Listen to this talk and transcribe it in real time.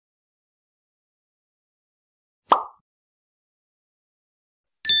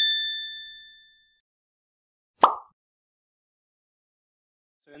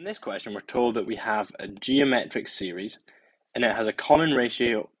So in this question, we're told that we have a geometric series and it has a common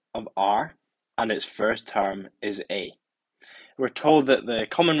ratio of r and its first term is a. We're told that the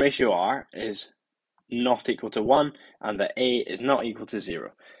common ratio r is not equal to 1 and that a is not equal to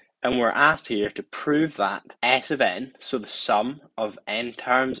 0. And we're asked here to prove that s of n, so the sum of n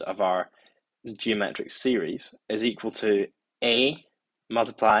terms of our geometric series, is equal to a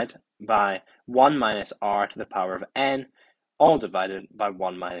multiplied by 1 minus r to the power of n, all divided by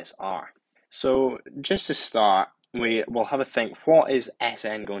 1 minus r. So just to start, we will have a think, what is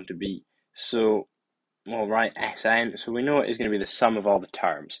Sn going to be? So we'll write Sn, so we know it is going to be the sum of all the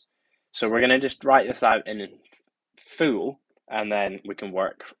terms. So we're going to just write this out in full, and then we can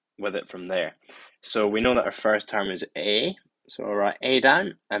work with it from there. So we know that our first term is a, so we'll write a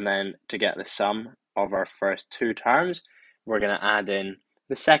down, and then to get the sum of our first two terms, we're going to add in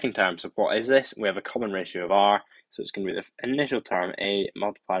the second term. So what is this? We have a common ratio of r, so it's going to be the initial term a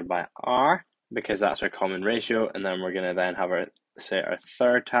multiplied by r, because that's our common ratio, and then we're going to then have our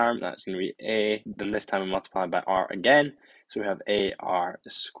third term, that's going to be a, then this time we multiply by r again, so we have ar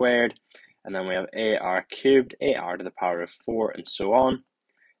squared, and then we have ar cubed, ar to the power of 4, and so on,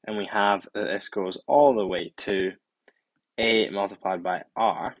 and we have that this goes all the way to a multiplied by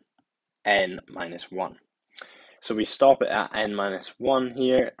r, n minus 1. So we stop it at n minus 1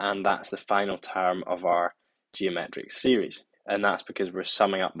 here, and that's the final term of our geometric series. And that's because we're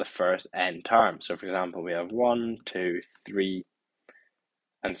summing up the first n terms. So for example, we have 1, 2, 3,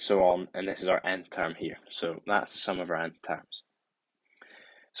 and so on, and this is our nth term here. So that's the sum of our nth terms.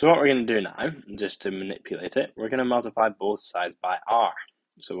 So what we're going to do now, just to manipulate it, we're going to multiply both sides by r.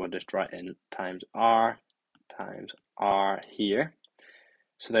 So we'll just write in times r here.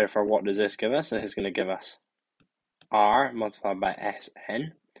 So therefore, what does this give us? This is going to give us r multiplied by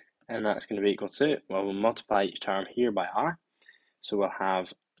Sn, and that's going to be equal to, well, we'll multiply each term here by r, so we'll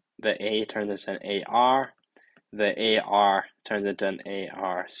have the a turns into an ar, the ar turns into an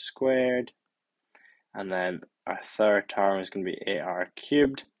ar squared, and then our third term is going to be ar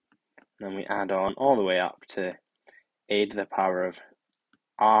cubed, and then we add on all the way up to a to the power of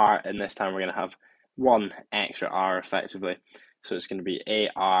r, and this time we're going to have one extra r effectively, so it's going to be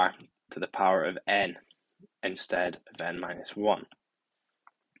ar to the power of n instead of n minus 1.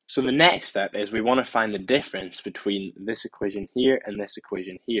 So the next step is we want to find the difference between this equation here and this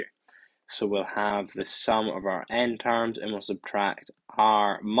equation here. So we'll have the sum of our n terms, and we'll subtract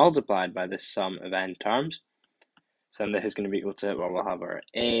r multiplied by the sum of n terms. So then this is going to be equal to, well, we'll have our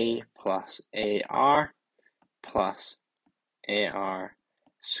a plus ar plus ar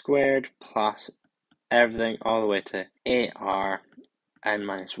squared plus everything all the way to ar n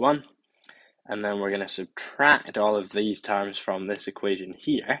minus 1. And then we're going to subtract all of these terms from this equation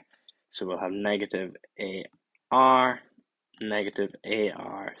here. So we'll have negative ar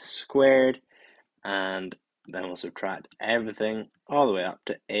squared, and then we'll subtract everything all the way up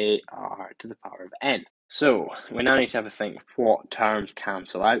to ar to the power of n. So we now need to have a think, what terms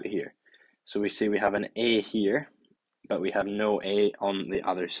cancel out here? So we see we have an a here, but we have no a on the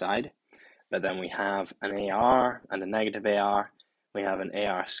other side. But then we have an ar and a negative ar. We have an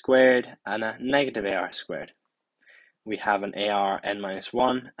ar squared and a negative ar squared. We have an ar n minus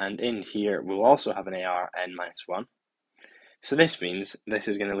 1, and in here we'll also have an ar n minus 1. So this means this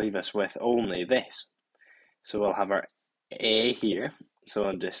is going to leave us with only this. So we'll have our a here, so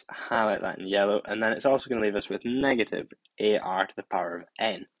I'll just highlight that in yellow, and then it's also going to leave us with negative ar to the power of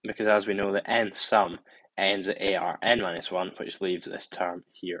n, because as we know the nth sum ends at ar n minus 1, which leaves this term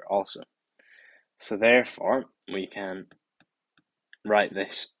here also. So therefore we can write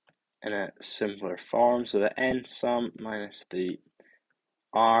this in a simpler form, so the n sum minus the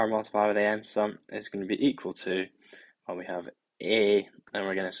r multiplied by the n sum is going to be equal to, well, we have a, and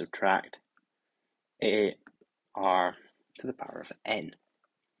we're going to subtract ar to the power of n.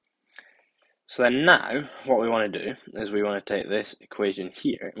 So then now what we want to do is we want to take this equation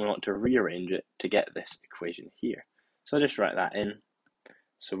here and we want to rearrange it to get this equation here. So I'll just write that in.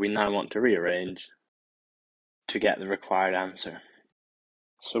 So we now want to rearrange to get the required answer.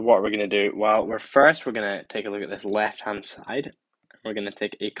 So what we're going to do, well, we're going to take a look at this left-hand side. We're going to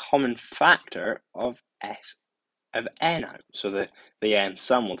take a common factor of n out. So the n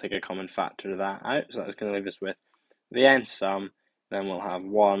sum will take a common factor of that out. So that's going to leave us with the n sum. Then we'll have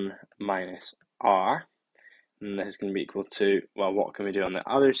 1 minus r. And this is going to be equal to, well, what can we do on the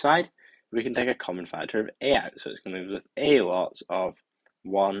other side? We can take a common factor of a out. So it's going to leave us with a lots of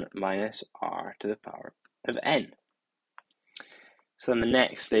 1 minus r to the power of n. So in the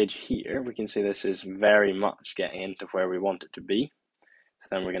next stage here, we can see this is very much getting into where we want it to be. So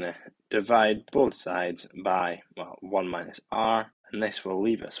then we're going to divide both sides by, well, 1 minus r, and this will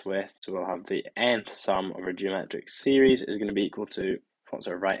leave us with, so we'll have the nth sum of our geometric series is going to be equal to, what's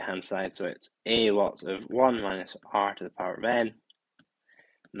our right hand side, so it's a lots of 1 minus r to the power of n,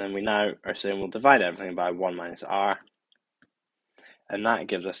 and then we now are saying we'll divide everything by 1 minus r, and that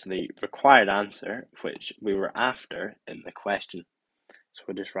gives us the required answer, which we were after in the question. So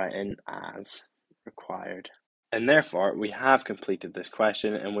we'll just write in as required. And therefore, we have completed this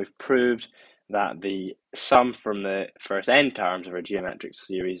question, and we've proved that the sum from the first n terms of our geometric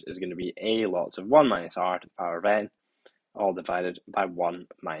series is going to be a lots of 1 minus r to the power of n, all divided by 1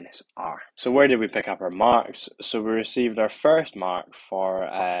 minus r. So where did we pick up our marks? So we received our first mark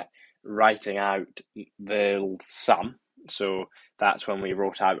for writing out the sum. So that's when we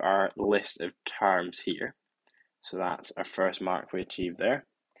wrote out our list of terms here. So that's our first mark we achieved there.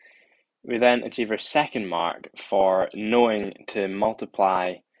 We then achieve our second mark for knowing to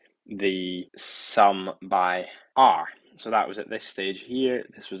multiply the sum by r. So that was at this stage here.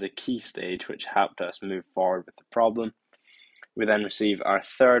 This was a key stage which helped us move forward with the problem. We then receive our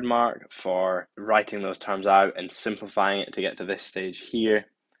third mark for writing those terms out and simplifying it to get to this stage here.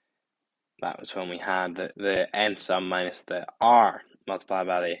 That was when we had the n sum minus the r multiplied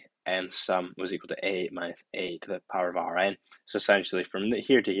by the n sum was equal to a minus a to the power of rn. So essentially from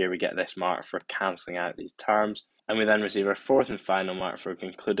here to here we get this mark for cancelling out these terms. And we then receive our fourth and final mark for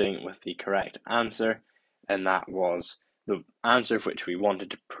concluding with the correct answer, and that was the answer which we wanted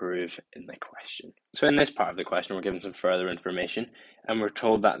to prove in the question. So in this part of the question we're given some further information, and we're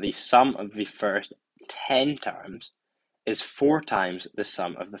told that the sum of the first 10 terms is 4 times the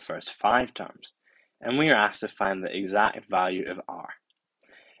sum of the first 5 terms, and we are asked to find the exact value of r.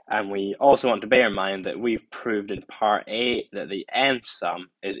 And we also want to bear in mind that we've proved in part A that the nth sum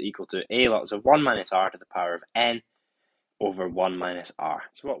is equal to a lots of 1 minus r to the power of n over 1 minus r.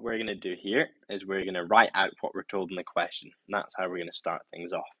 So what we're going to do here is we're going to write out what we're told in the question, and that's how we're going to start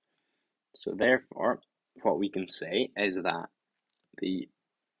things off. So therefore, what we can say is that the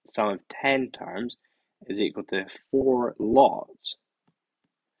sum of 10 terms is equal to 4 lots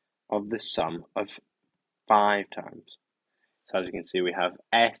of the sum of 5 terms. So as you can see, we have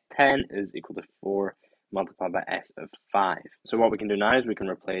S10 is equal to 4 multiplied by S of 5. So what we can do now is we can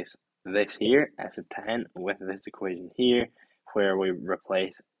replace this here, S of 10, with this equation here, where we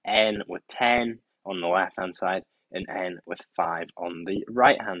replace n with 10 on the left-hand side and n with 5 on the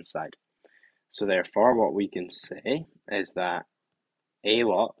right-hand side. So therefore, what we can say is that a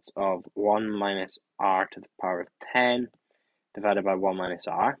lot of 1 minus r to the power of 10 divided by 1 minus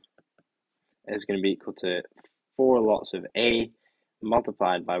r is going to be equal to 4 lots of a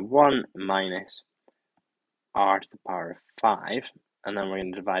multiplied by 1 minus r to the power of 5, and then we're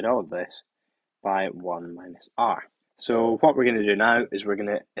going to divide all of this by 1 minus r. So what we're going to do now is we're going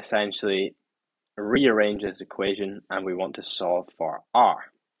to essentially rearrange this equation, and we want to solve for r.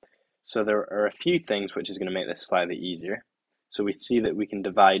 So there are a few things which is going to make this slightly easier. So we see that we can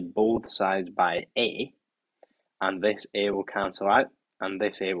divide both sides by a, and this a will cancel out, and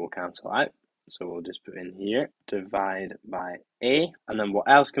this a will cancel out. So we'll just put in here, divide by a, and then what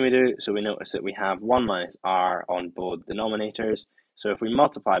else can we do? So we notice that we have 1 minus r on both denominators. So if we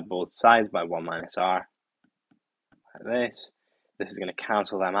multiply both sides by 1 minus r, like this is going to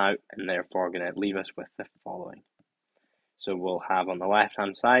cancel them out, and therefore going to leave us with the following. So we'll have on the left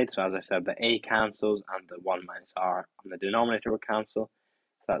hand side, so as I said, the a cancels and the 1 minus r on the denominator will cancel.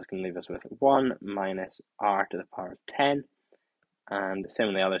 So that's going to leave us with 1 minus r to the power of 10. And same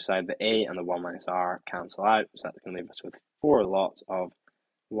on the other side, the a and the 1 minus r cancel out. So that's going to leave us with 4 lots of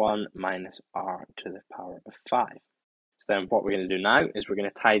 1 minus r to the power of 5. So then what we're going to do now is we're going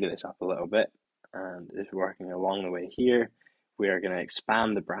to tidy this up a little bit. And just working along the way here, we are going to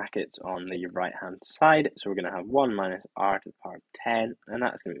expand the brackets on the right hand side. So we're going to have 1 minus r to the power of 10, and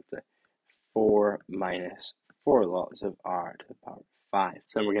that's going to be 4 minus 4 lots of r to the power of 5.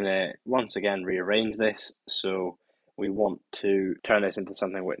 So then we're going to once again rearrange this. So we want to turn this into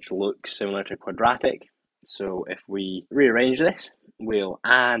something which looks similar to quadratic. So if we rearrange this, we'll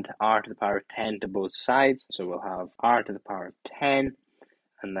add r to the power of 10 to both sides. So we'll have r to the power of 10,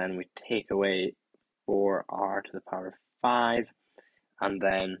 and then we take away 4r to the power of 5, and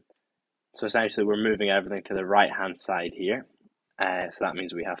then, so essentially we're moving everything to the right hand side here. So that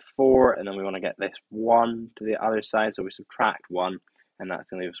means we have 4, and then we want to get this 1 to the other side, so we subtract 1, and that's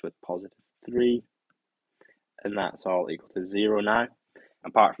going to leave us with positive 3, and that's all equal to 0 now.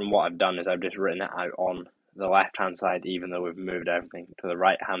 Apart from what I've done is I've just written it out on the left hand side, even though we've moved everything to the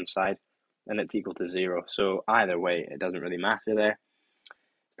right hand side, and it's equal to 0. So either way, it doesn't really matter there.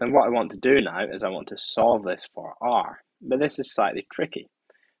 Then what I want to do now is I want to solve this for r, but this is slightly tricky.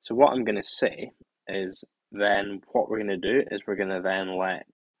 So what I'm going to say is then what we're going to do is we're going to then let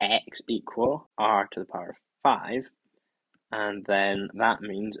x equal r to the power of 5, and then that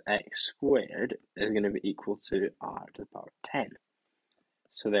means x squared is going to be equal to r to the power of 10.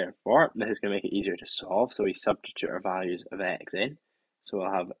 So therefore, this is going to make it easier to solve, so we substitute our values of x in. So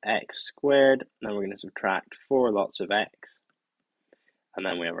we'll have x squared, then we're going to subtract 4 lots of x, and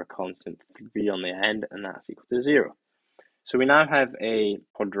then we have our constant 3 on the end, and that's equal to 0. So we now have a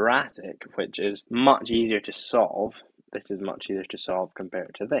quadratic, which is much easier to solve. This is much easier to solve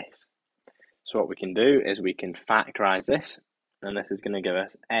compared to this. So what we can do is we can factorize this, and this is going to give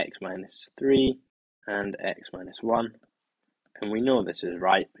us x minus 3 and x minus 1. And we know this is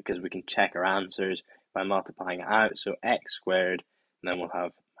right because we can check our answers by multiplying it out. So x squared, and then we'll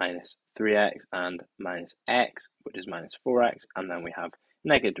have minus 3x and minus x, which is minus 4x, and then we have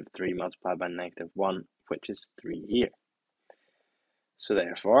negative 3 multiplied by negative 1, which is 3 here. So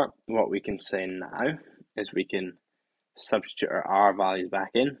therefore, what we can say now is we can substitute our r values back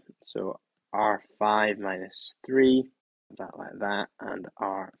in. So r5 minus 3, that like that, and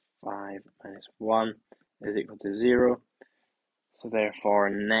r5 minus 1 is equal to 0. So therefore,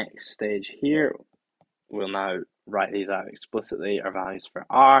 next stage here, we'll now write these out explicitly, our values for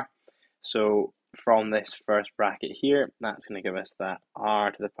r. So from this first bracket here, that's going to give us that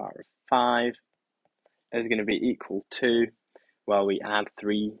r to the power of 5 is going to be equal to, well, we add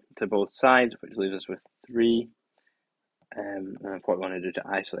 3 to both sides, which leaves us with 3. And what we want to do to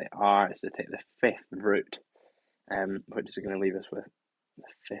isolate r is to take the 5th root, which is going to leave us with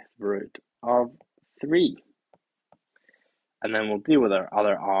the 5th root of 3. And then we'll deal with our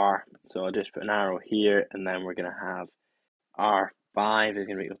other r. So I'll just put an arrow here, and then we're going to have r5 is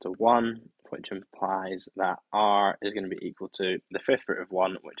going to be equal to 1, which implies that r is going to be equal to the 5th root of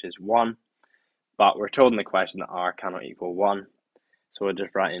 1, which is 1. But we're told in the question that r cannot equal 1. So we'll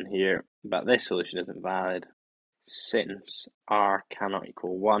just write in here, but this solution isn't valid since r cannot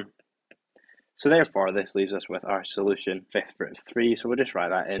equal 1. So therefore, this leaves us with our solution 5th root of 3. So we'll just write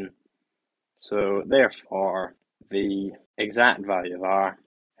that in. So therefore, the exact value of r,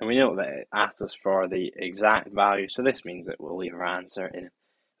 and we know that it asks us for the exact value, so this means that we'll leave our answer in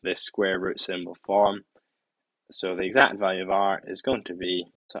this square root symbol form. So the exact value of r is going to be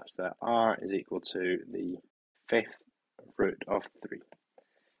such that r is equal to the 5th root of 3.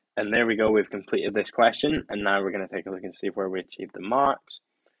 And there we go, we've completed this question, and now we're going to take a look and see where we achieved the marks.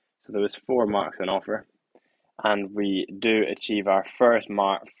 So there was 4 marks on offer, and we do achieve our first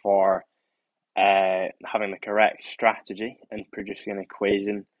mark for having the correct strategy and producing an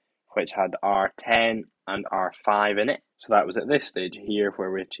equation which had r10 and r5 in it. So that was at this stage here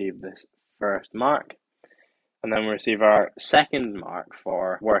where we achieved this first mark. And then we receive our second mark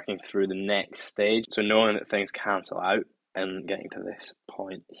for working through the next stage. So knowing that things cancel out and getting to this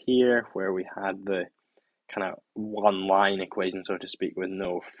point here where we had the kind of one line equation, so to speak, with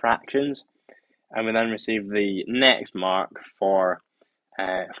no fractions. And we then receive the next mark for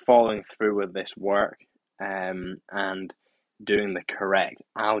following through with this work and doing the correct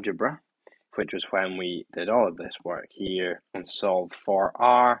algebra, which was when we did all of this work here and solved for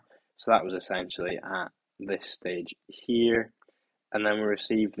r. So that was essentially at this stage here. And then we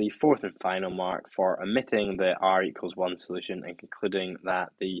received the fourth and final mark for omitting the r equals 1 solution and concluding that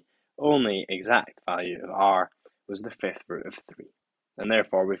the only exact value of r was the 5th root of 3. And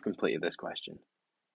therefore, we've completed this question.